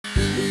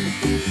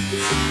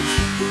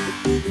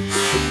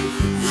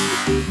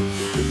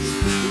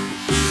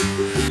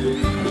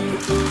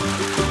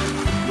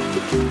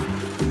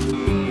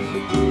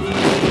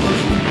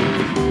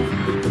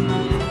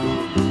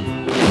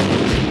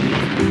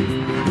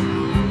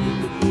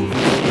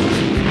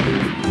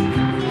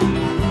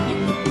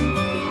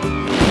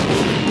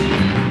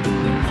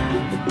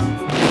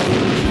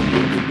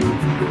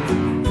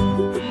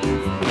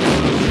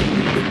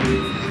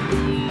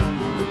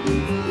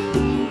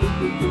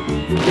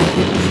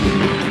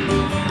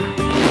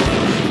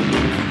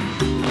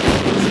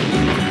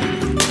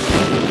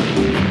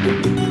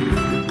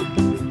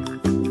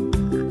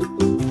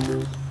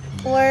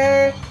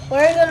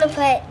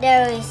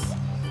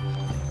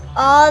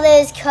all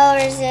those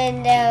colors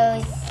in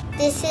those.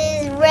 This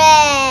is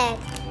red.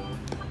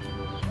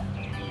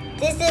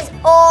 This is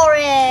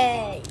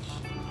orange.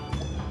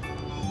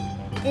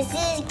 This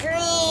is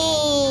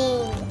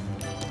green.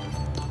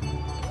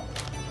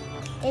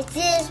 This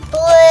is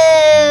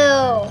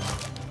blue.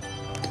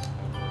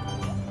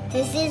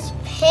 This is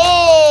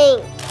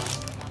pink.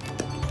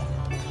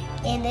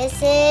 And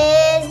this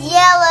is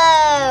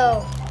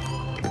yellow.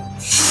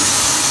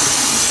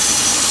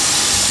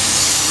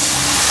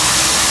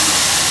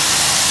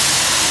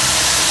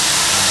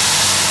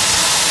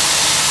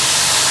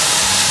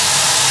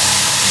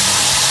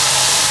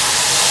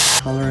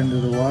 Color into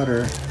the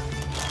water.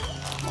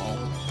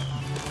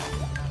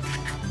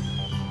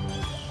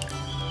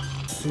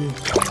 See.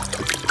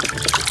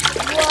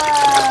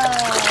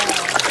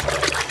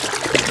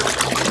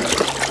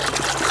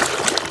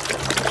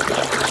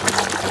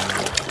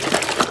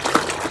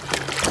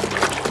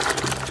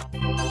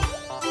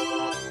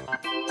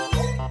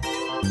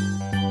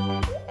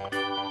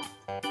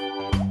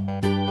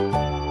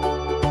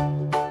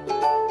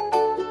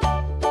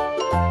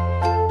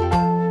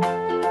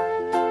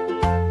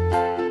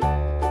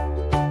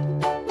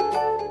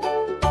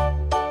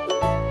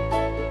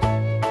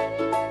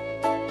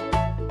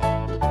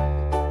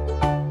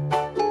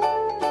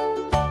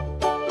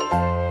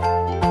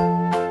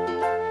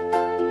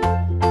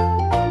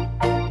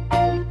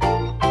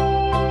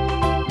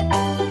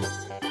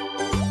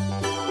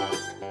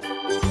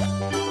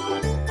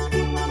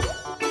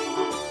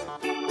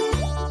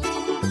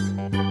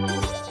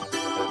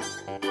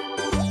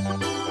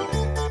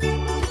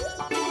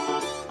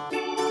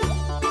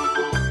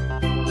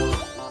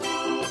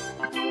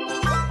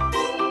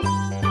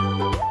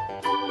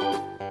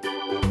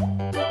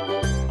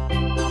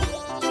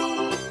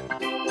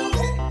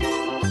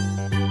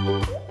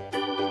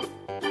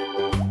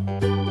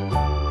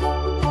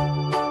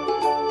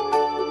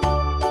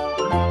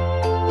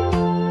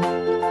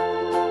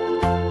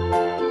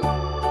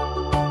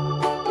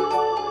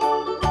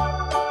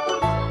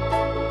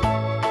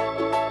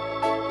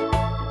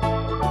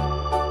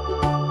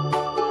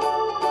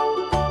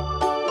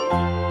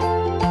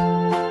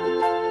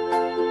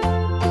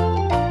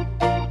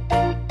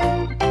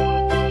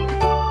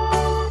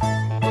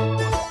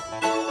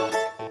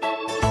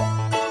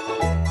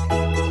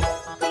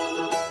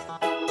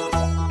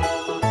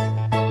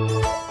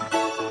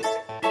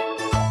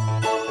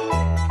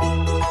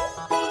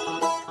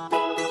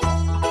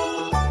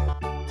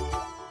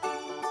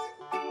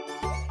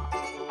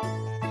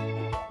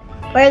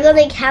 We're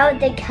going to count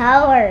the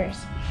colors.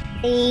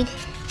 Need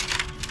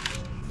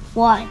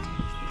 1,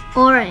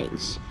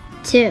 orange,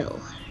 2,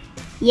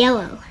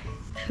 yellow,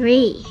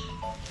 3,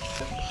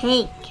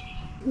 pink,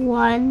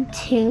 1,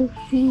 2,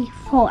 3,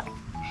 4,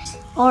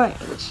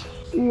 orange,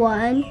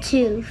 1,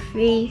 2,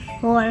 3,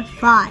 4,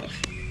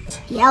 5,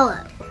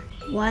 yellow,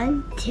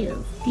 1,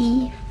 2,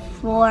 3,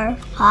 4,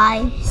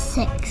 5,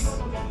 6.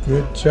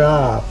 Good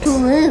job.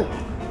 Blue,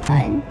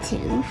 1, 2,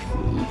 3,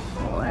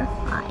 4,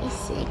 5,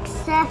 6,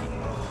 7.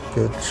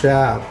 Good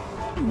job.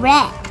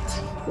 Red.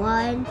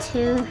 1,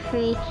 2,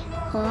 3,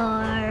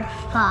 4,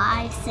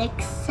 5,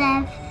 6,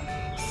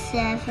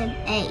 7,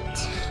 8.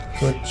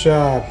 Good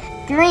job.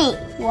 Green.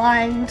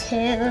 1,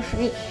 2,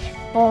 3,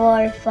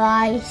 4,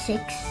 5,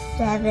 6,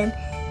 7,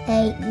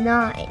 8,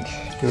 9.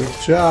 Good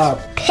job.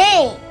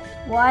 Pink.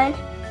 1,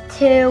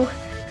 2,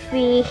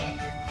 3,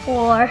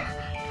 4,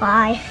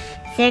 5,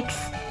 6,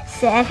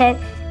 7,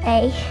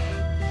 8,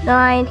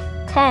 9,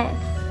 10.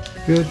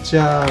 Good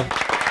job.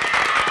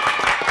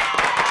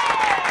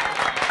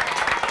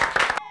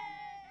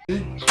 He's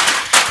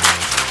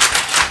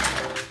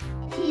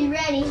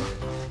ready.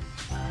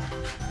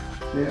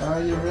 Okay,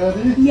 are you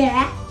ready?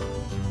 Yeah.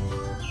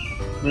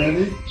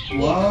 Ready?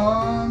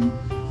 1,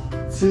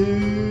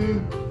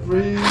 2,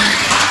 3.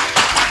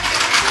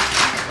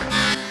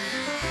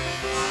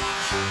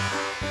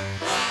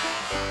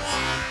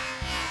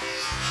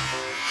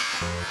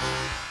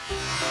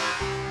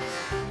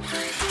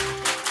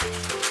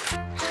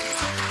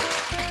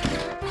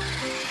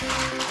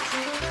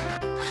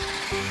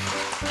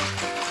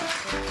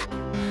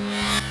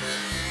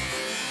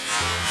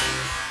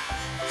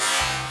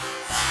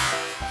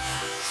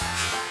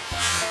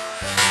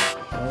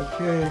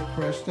 Okay,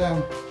 press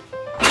down.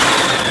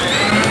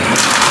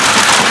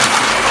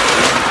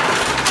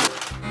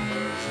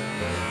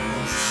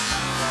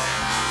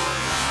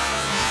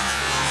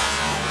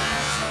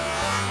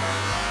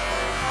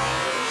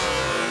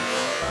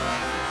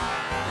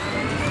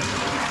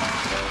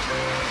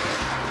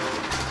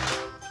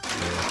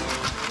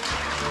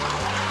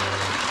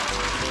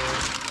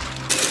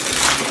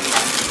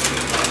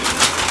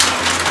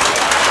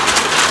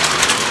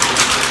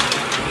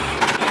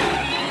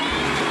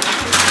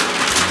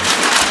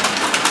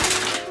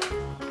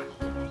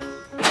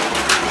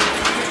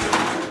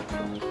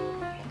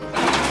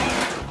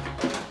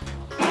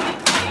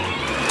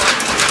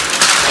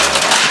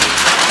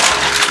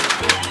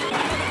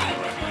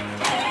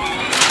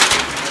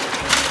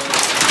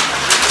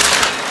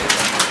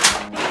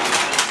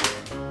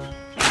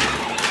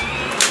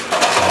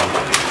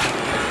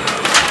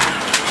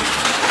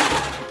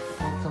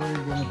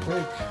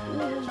 pick?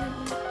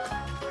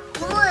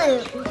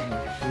 Blue.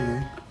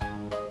 Okay.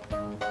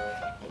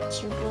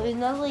 Two blue is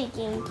not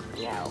leaking.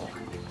 No.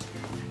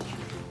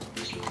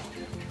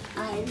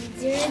 Under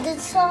the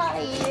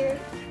tire.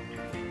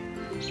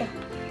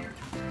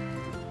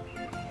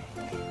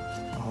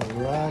 All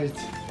right.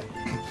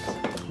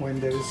 When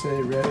did it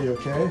say ready,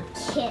 okay?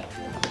 Okay.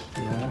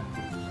 Yeah.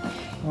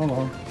 Hold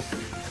on.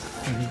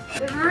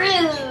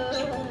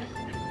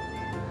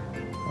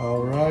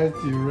 All right,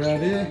 you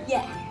ready?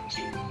 Yeah.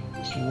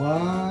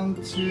 1,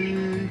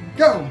 2,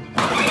 go!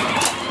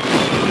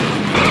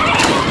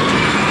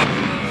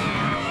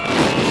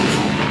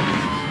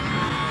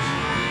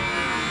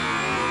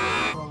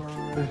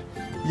 Color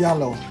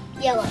yellow.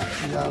 Yellow.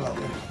 Yellow.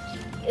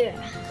 Yeah.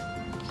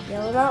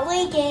 Yellow not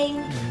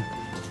leaking.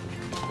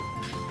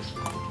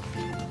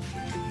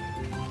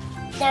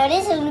 Now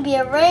this is going to be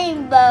a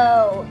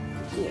rainbow.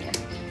 Here.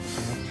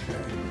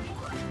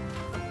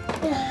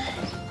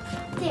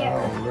 There.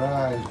 All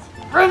right.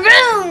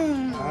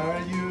 Vroom!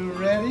 Are you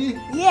ready?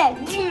 Yeah.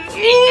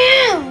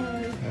 Vroom!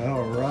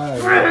 All right.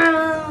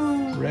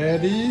 Vroom!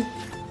 Ready?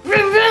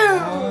 Vroom!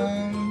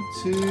 1,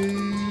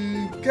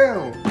 2,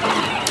 go!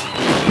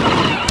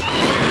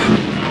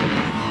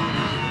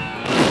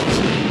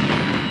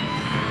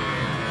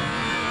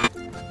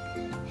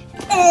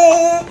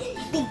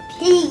 Big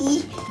piggy.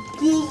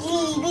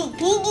 Big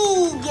piggy.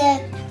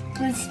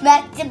 We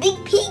smacked the big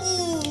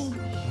piggy.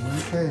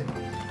 Okay.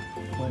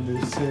 When did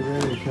you say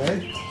ready, okay?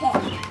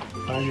 Okay.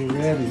 Are you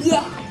ready?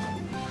 Yeah.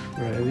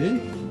 Ready?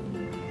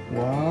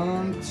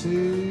 1,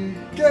 2,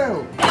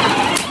 go!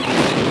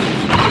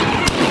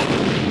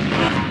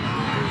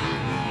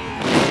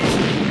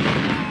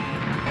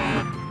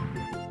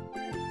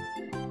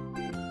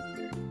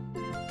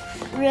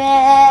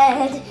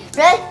 Red.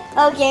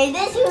 Okay,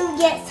 this one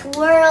gets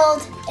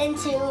swirled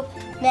into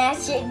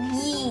magic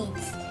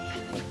beads.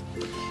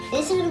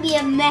 This is gonna be a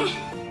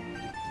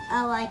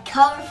like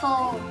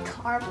colorful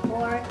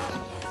cardboard.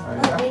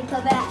 Let me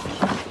put back.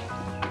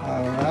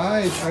 All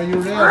right. Are you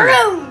ready?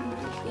 Vroom!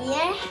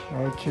 Yeah.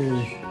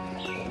 Okay.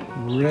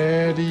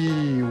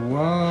 Ready?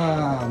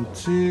 1,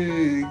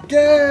 2,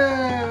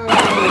 go!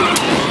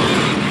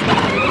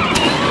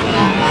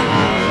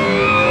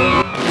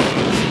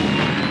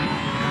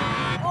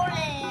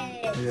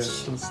 Orange.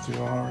 Yes, let's do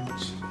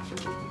orange.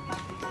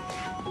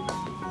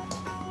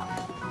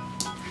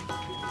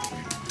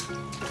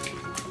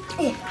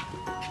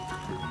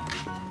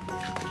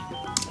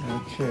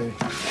 Okay.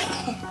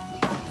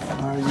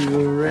 Are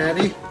you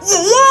ready?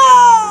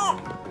 Yeah.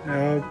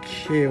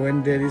 Okay,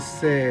 when did it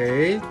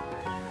say?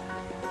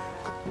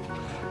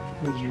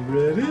 Are you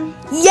ready?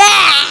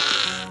 Yeah.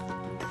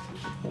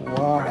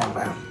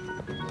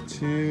 1,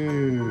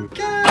 2,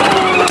 go!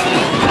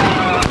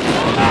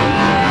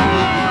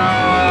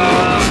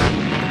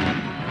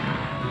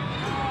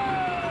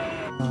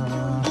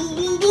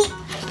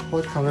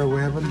 What color we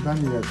haven't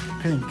done yet?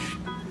 Pink.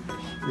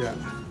 Yeah,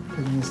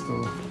 pink is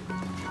the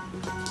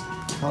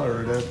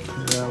color that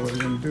we're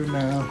gonna do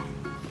now.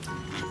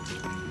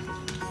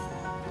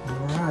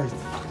 All right.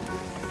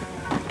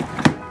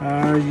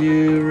 Are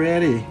you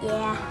ready?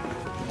 Yeah.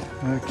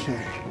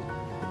 Okay.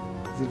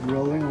 Is it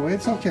rolling away?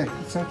 It's okay.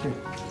 It's okay.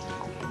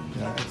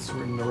 Yeah, it's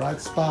in the right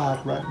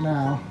spot right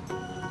now.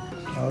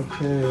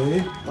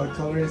 Okay. What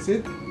color is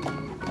it?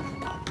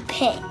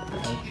 Pink.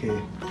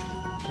 Okay.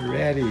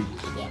 Ready?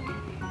 Yeah.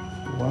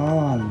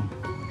 1,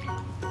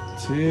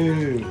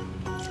 2,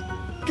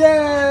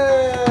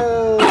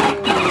 go!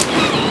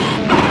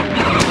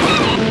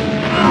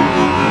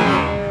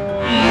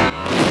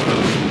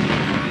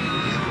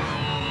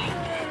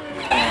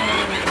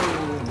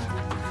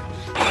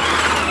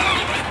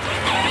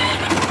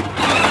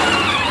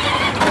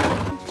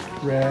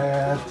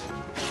 Red.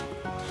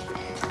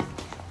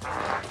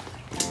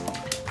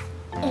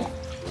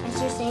 That's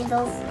your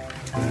sandals.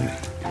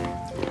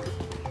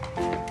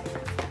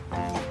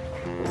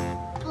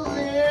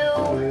 Blue.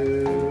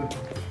 Blue.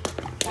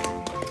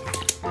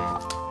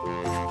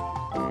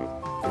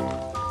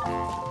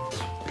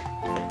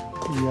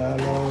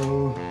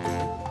 Yellow.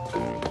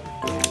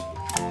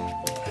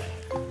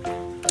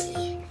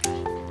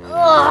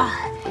 Oh,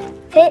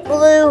 pink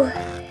blue.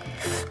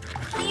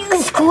 You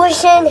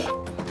squishing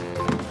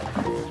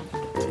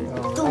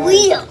the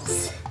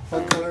wheels.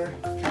 What color?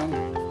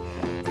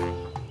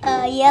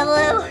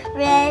 Yellow,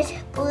 red,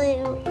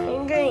 blue,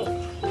 and green.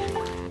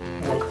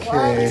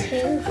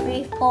 Okay. 1, 2,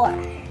 3, 4.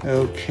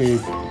 Okay.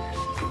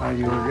 Are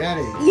you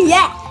ready?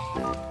 Yeah.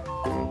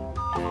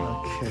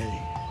 Okay.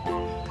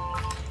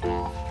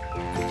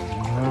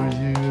 Are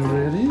you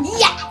ready?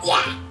 Yeah,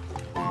 yeah.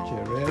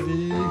 Okay,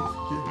 ready?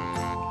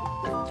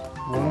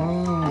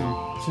 1,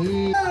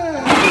 2.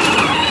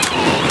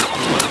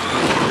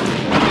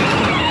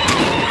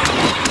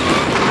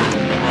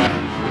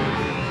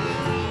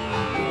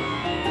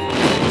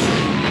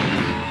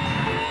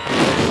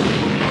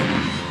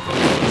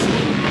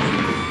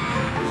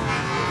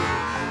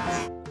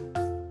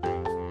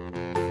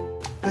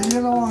 The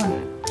yellow one.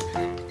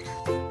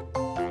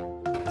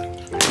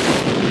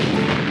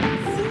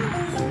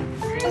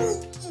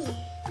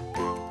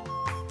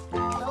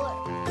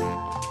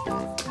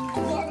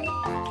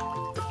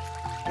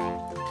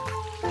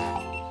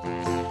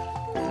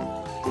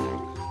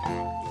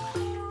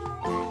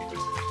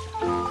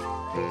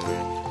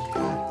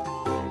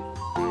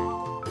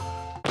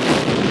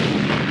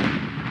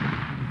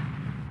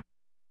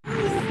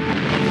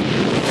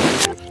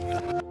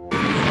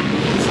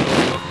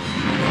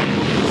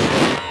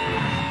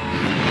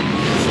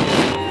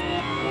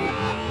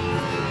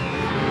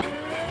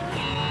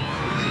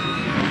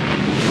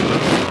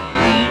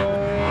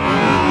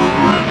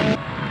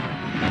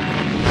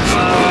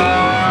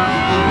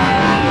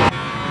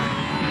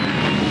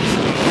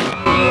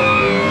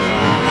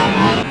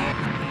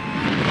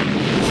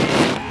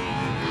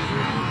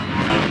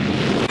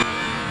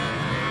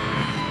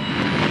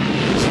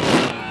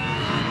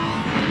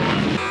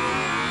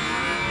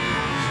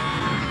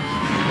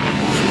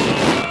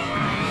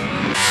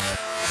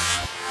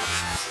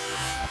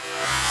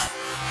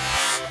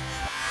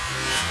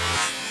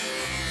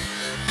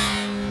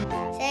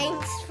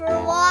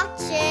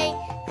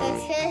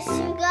 this,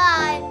 you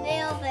guys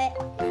nailed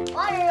it.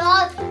 What are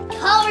all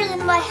colors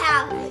in my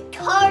house?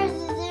 Colors